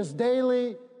key is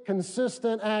daily,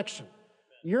 consistent action.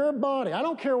 Your body, I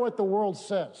don't care what the world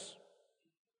says.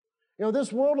 You know,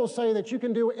 this world will say that you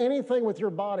can do anything with your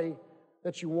body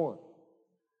that you want.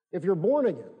 If you're born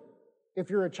again, if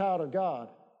you're a child of God,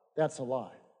 that's a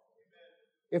lie.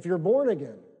 If you're born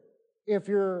again, if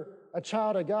you're a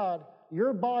child of God,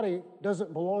 your body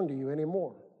doesn't belong to you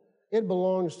anymore. It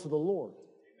belongs to the Lord.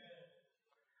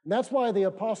 And that's why the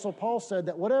Apostle Paul said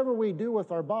that whatever we do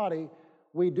with our body,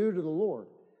 we do to the Lord.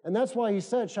 And that's why he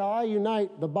said, shall I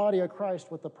unite the body of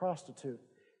Christ with the prostitute?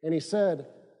 And he said,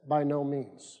 by no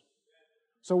means.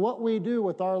 So what we do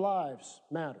with our lives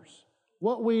matters.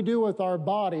 What we do with our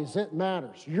bodies, it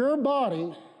matters. Your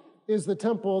body is the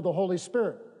temple of the Holy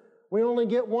Spirit. We only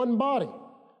get one body,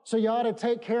 so you ought to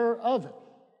take care of it.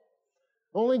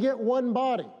 Only get one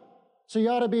body, so you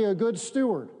ought to be a good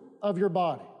steward of your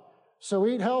body. So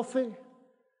eat healthy.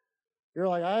 You're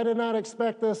like, I did not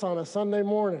expect this on a Sunday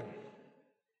morning.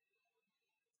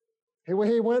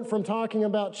 He went from talking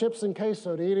about chips and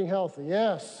queso to eating healthy.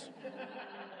 Yes.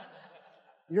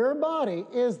 Your body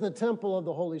is the temple of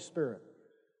the Holy Spirit.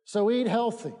 So eat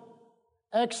healthy.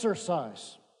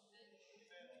 Exercise.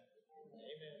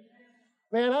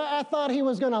 Man, I thought he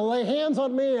was going to lay hands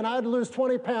on me and I'd lose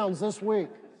 20 pounds this week.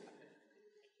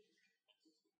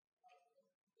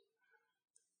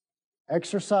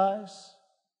 Exercise,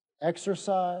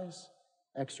 exercise,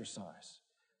 exercise.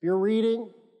 If you're reading,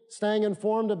 staying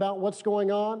informed about what's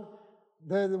going on,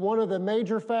 one of the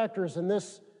major factors in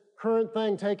this current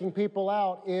thing taking people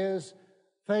out is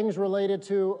things related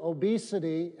to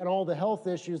obesity and all the health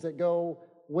issues that go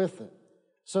with it.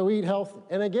 So eat healthy.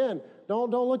 And again, don't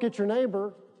look at your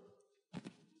neighbor.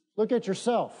 Look at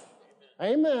yourself.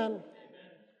 Amen.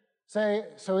 Say,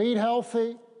 so eat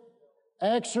healthy,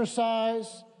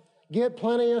 exercise, get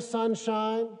plenty of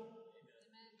sunshine.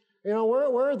 You know,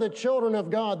 we're the children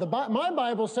of God. My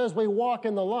Bible says we walk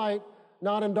in the light,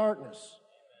 not in darkness.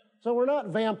 So we're not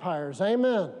vampires.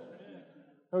 Amen.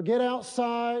 So get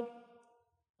outside.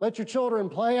 Let your children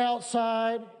play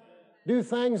outside. Do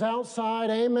things outside.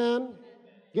 Amen.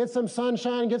 Get some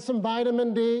sunshine. Get some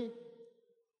vitamin D.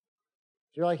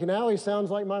 You're like, now he sounds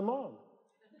like my mom.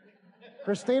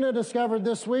 Christina discovered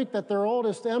this week that their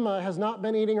oldest, Emma, has not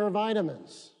been eating her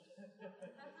vitamins.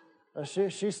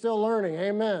 She's still learning.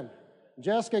 Amen.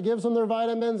 Jessica gives them their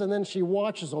vitamins, and then she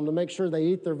watches them to make sure they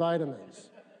eat their vitamins.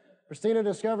 Christina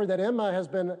discovered that Emma has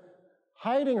been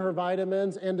hiding her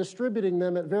vitamins and distributing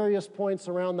them at various points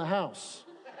around the house.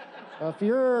 If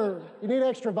you need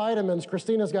extra vitamins,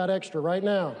 Christina's got extra right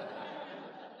now.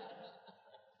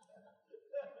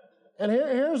 And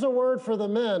here's a word for the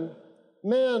men.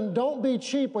 Men, don't be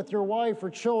cheap with your wife or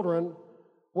children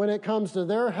when it comes to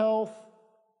their health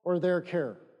or their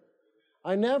care.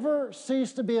 I never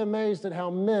cease to be amazed at how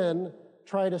men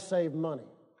try to save money.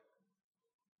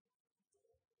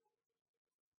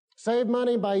 Save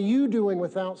money by you doing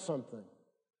without something.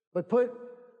 But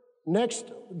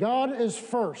God is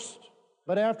first.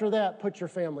 But after that, put your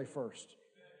family first,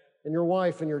 and your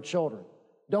wife and your children.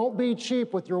 Don't be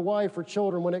cheap with your wife or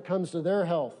children when it comes to their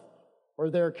health or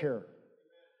their care.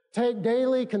 Take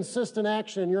daily, consistent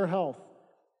action in your health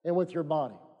and with your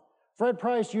body. Fred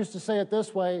Price used to say it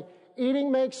this way: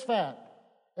 eating makes fat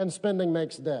and spending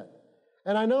makes debt.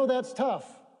 And I know that's tough,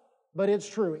 but it's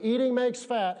true. Eating makes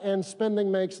fat and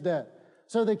spending makes debt.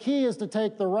 So the key is to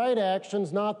take the right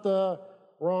actions, not the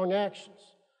wrong actions.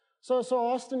 So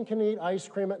Austin can eat ice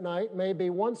cream at night, maybe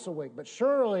once a week, but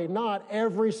surely not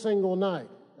every single night.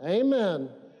 Amen.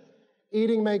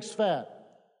 Eating makes fat.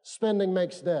 Spending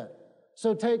makes debt.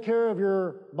 So take care of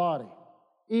your body.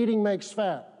 Eating makes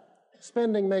fat.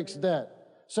 Spending makes debt.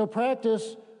 So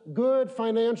practice good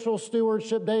financial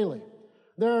stewardship daily.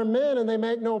 There are men and they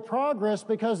make no progress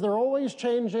because they're always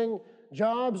changing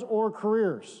jobs or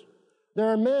careers. There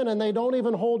are men and they don't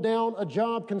even hold down a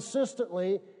job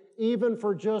consistently, even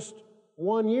for just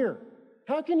 1 year.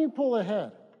 How can you pull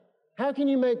ahead? How can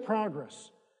you make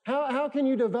progress? How can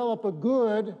you develop a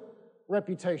good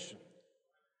reputation?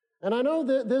 And I know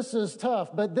that this is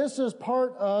tough, but this is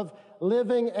part of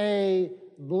living a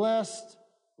blessed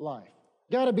life.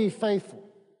 Got to be faithful.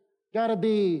 Got to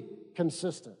be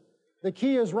consistent. The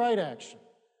key is right action.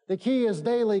 The key is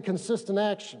daily, consistent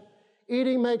action.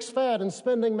 Eating makes fat and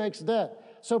spending makes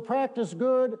debt. So practice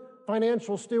good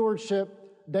financial stewardship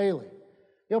daily.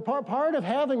 You know, part of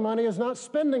having money is not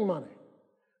spending money.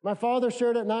 My father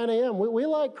shared at 9 a.m. We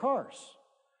like cars.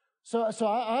 So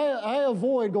I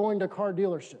avoid going to car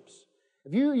dealerships.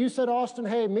 If you said, Austin,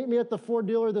 hey, meet me at the Ford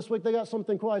dealer this week, they got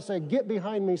something cool, I say, get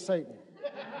behind me, Satan.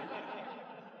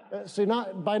 See,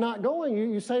 by not going,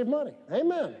 you save money.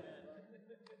 Amen.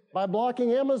 By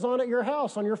blocking Amazon at your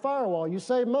house on your firewall, you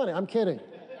save money. I'm kidding.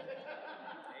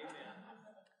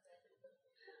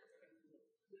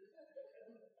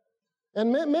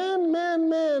 And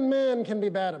men can be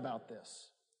bad about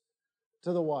this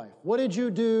to the wife. What did you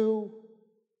do?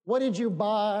 What did you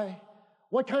buy?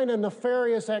 What kind of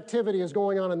nefarious activity is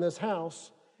going on in this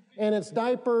house? And it's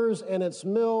diapers, and it's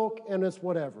milk, and it's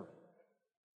whatever.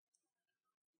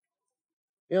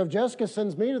 You know, if Jessica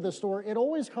sends me to the store, it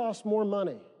always costs more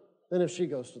money than if she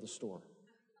goes to the store.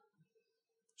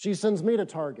 She sends me to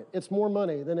Target. It's more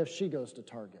money than if she goes to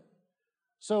Target.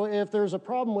 So if there's a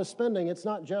problem with spending, it's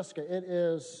not Jessica. It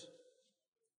is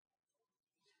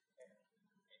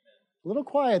a little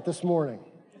quiet this morning.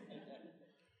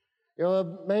 You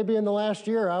know, maybe in the last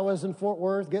year, I was in Fort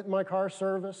Worth getting my car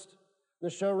serviced. In the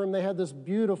showroom, they had this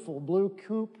beautiful blue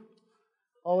coupe.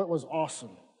 Oh, it was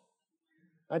awesome.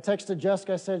 I texted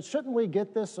Jessica, I said, shouldn't we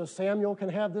get this so Samuel can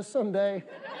have this someday?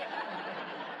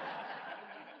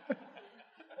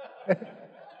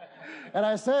 And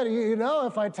I said, you know,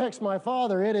 if I text my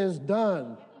father, it is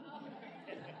done.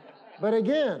 But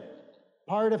again,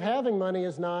 part of having money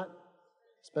is not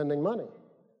spending money.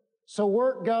 So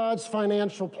work God's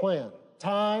financial plan.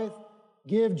 Tithe,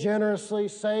 give generously,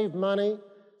 save money,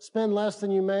 spend less than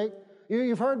you make.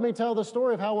 You've heard me tell the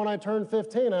story of how when I turned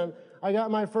 15, I got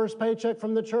my first paycheck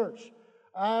from the church.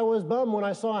 I was bummed when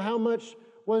I saw how much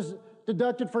was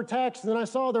deducted for taxes, and I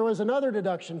saw there was another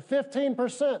deduction,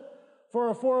 15%. For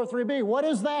a 403B. What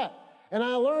is that? And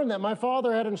I learned that my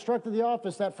father had instructed the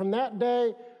office that from that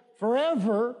day,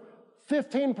 forever,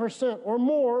 15% or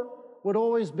more would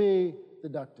always be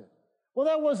deducted. Well,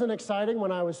 that wasn't exciting when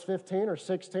I was 15 or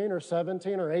 16 or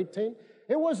 17 or 18.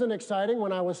 It wasn't exciting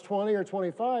when I was 20 or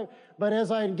 25. But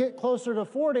as I get closer to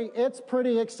 40, it's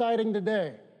pretty exciting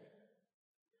today.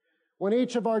 When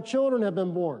each of our children have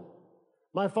been born,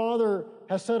 my father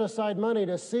has set aside money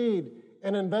to seed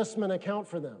an investment account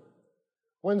for them.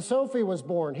 When Sophie was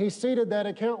born, he seeded that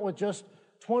account with just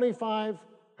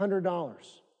 $2,500.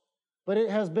 But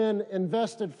it has been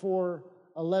invested for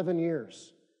 11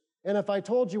 years. And if I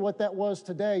told you what that was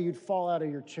today, you'd fall out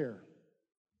of your chair.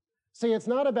 See, it's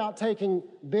not about taking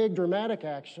big dramatic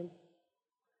action.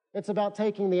 It's about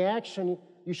taking the action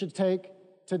you should take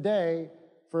today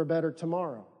for a better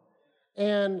tomorrow.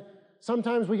 And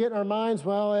sometimes we get in our minds,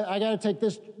 well, I got to take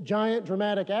this giant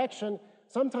dramatic action.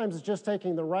 Sometimes it's just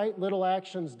taking the right little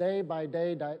actions day by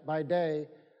day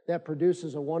that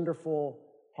produces a wonderful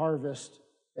harvest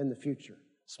in the future.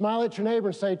 Smile at your neighbor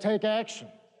and say, take action.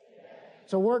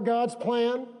 So work God's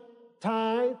plan,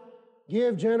 tithe,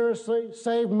 give generously,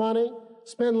 save money,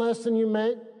 spend less than you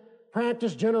make,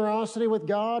 practice generosity with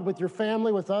God, with your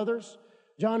family, with others.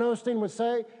 John Osteen would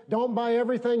say, don't buy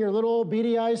everything your little old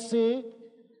beady eyes see.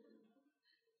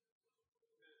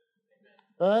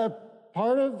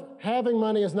 Part of having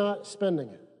money is not spending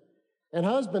it. And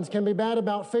husbands can be bad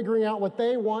about figuring out what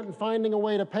they want and finding a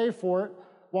way to pay for it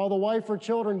while the wife or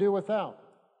children do without.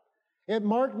 It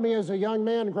marked me as a young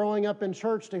man growing up in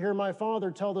church to hear my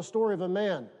father tell the story of a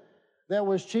man that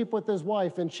was cheap with his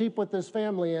wife and cheap with his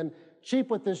family and cheap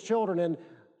with his children and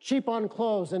cheap on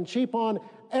clothes and cheap on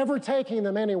ever taking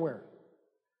them anywhere.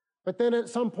 But then at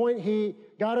some point he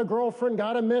got a girlfriend,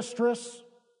 got a mistress,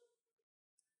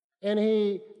 and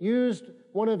he used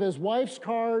one of his wife's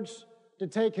cards to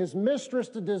take his mistress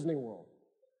to Disney World.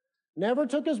 Never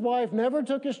took his wife, never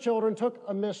took his children, took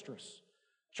a mistress.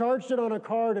 Charged it on a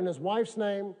card in his wife's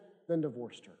name, then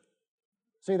divorced her.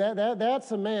 See,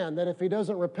 that's a man that if he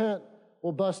doesn't repent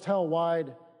will bust hell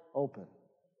wide open.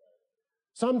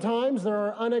 Sometimes there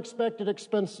are unexpected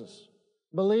expenses.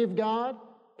 Believe God,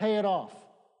 pay it off.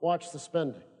 Watch the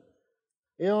spending.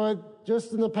 You know,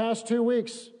 just in the past 2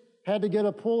 weeks, had to get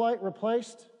a pool light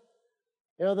replaced.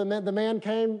 You know, the man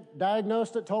came,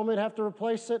 diagnosed it, told me to have to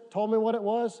replace it, told me what it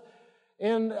was.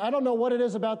 And I don't know what it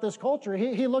is about this culture.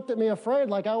 He looked at me afraid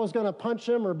like I was going to punch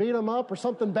him or beat him up or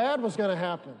something bad was going to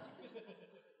happen.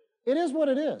 It is what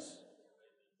it is.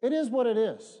 It is what it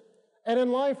is. And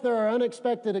in life, there are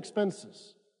unexpected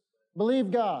expenses. Believe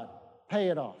God, pay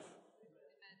it off.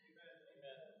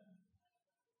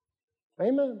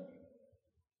 Amen.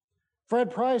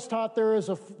 Fred Price taught there is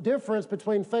a difference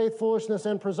between faith, foolishness,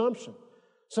 and presumption.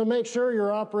 So make sure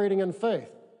you're operating in faith.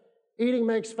 Eating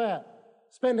makes fat.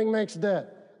 Spending makes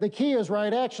debt. The key is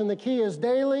right action. The key is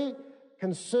daily,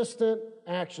 consistent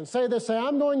action. Say this, say,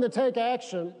 I'm going to take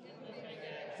action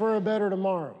for a better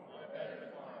tomorrow.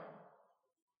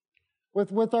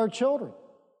 With our children.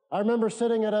 I remember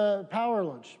sitting at a power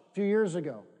lunch a few years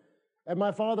ago, and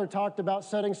my father talked about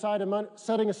setting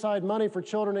aside money for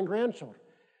children and grandchildren.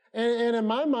 And in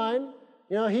my mind,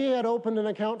 you know, he had opened an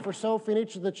account for Sophie and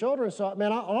each of the children, so,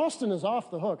 man, Austin is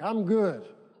off the hook. I'm good.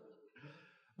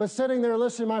 But sitting there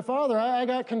listening to my father, I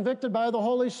got convicted by the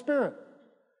Holy Spirit.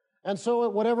 And so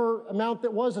whatever amount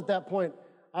that was at that point,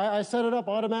 I set it up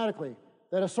automatically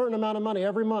that a certain amount of money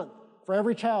every month for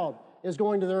every child is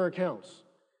going to their accounts.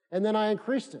 And then I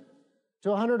increased it to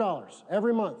 $100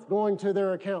 every month going to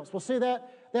their accounts. Well, see,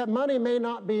 that money may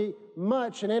not be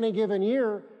much in any given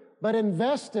year, but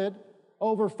invested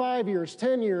over 5 years,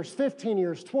 10 years, 15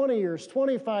 years, 20 years,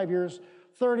 25 years,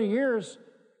 30 years,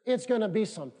 it's going to be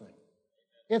something.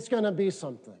 It's going to be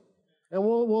something. And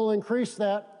we'll increase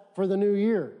that for the new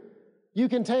year. You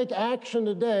can take action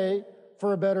today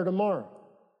for a better tomorrow.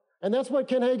 And that's what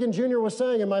Ken Hagin Jr. was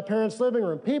saying in my parents' living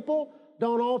room. People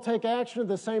don't all take action to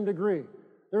the same degree.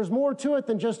 There's more to it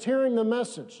than just hearing the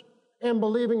message and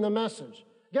believing the message.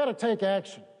 You got to take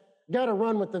action. You got to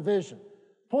run with the vision.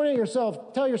 Point at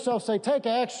yourself, tell yourself, say, take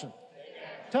action.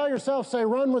 Tell yourself, say,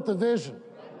 run with the vision.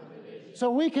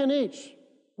 So we can each.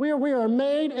 We are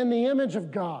made in the image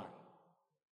of God.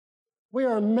 We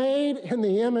are made in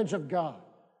the image of God.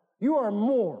 You are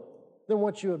more than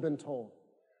what you have been told.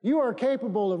 You are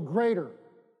capable of greater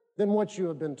than what you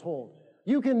have been told.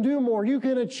 You can do more. You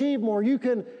can achieve more. You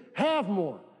can have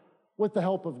more with the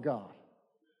help of God.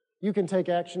 You can take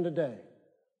action today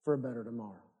for a better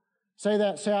tomorrow. Say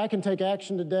that. Say, I can take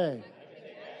action today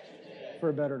for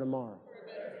a better tomorrow.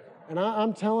 And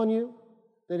I'm telling you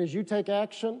that as you take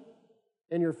action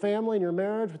in your family, in your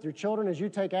marriage, with your children, as you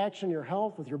take action in your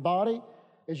health, with your body,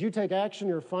 as you take action in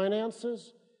your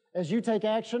finances, as you take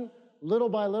action little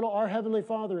by little, our Heavenly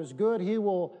Father is good. He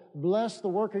will bless the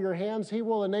work of your hands. He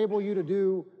will enable you to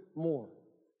do more.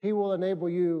 He will enable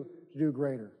you to do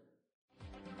greater.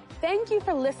 Thank you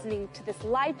for listening to this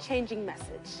life-changing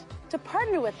message. To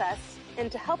partner with us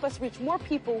and to help us reach more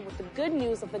people with the good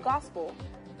news of the gospel,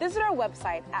 visit our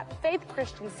website at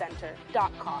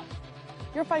faithchristiancenter.com.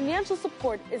 Your financial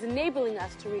support is enabling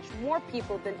us to reach more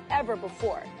people than ever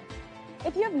before.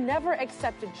 If you have never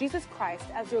accepted Jesus Christ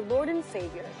as your Lord and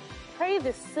Savior, pray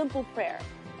this simple prayer.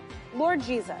 Lord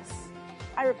Jesus,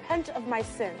 I repent of my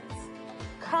sins.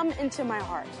 Come into my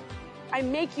heart. I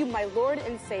make you my Lord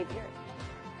and Savior.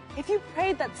 If you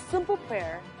prayed that simple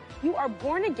prayer, you are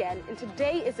born again and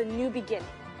today is a new beginning.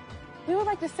 We would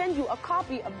like to send you a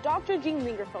copy of Dr. Gene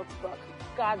Lingerfeld's book,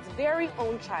 God's Very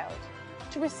Own Child.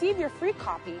 To receive your free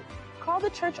copy, call the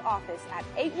church office at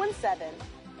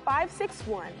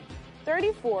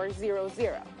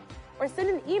 817-561-3400 or send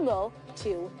an email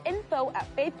to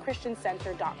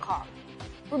info@faithchristiancenter.com.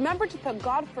 Remember to put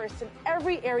God first in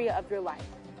every area of your life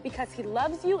because He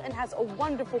loves you and has a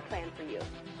wonderful plan for you.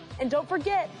 And don't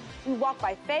forget, we walk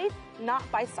by faith, not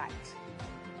by sight.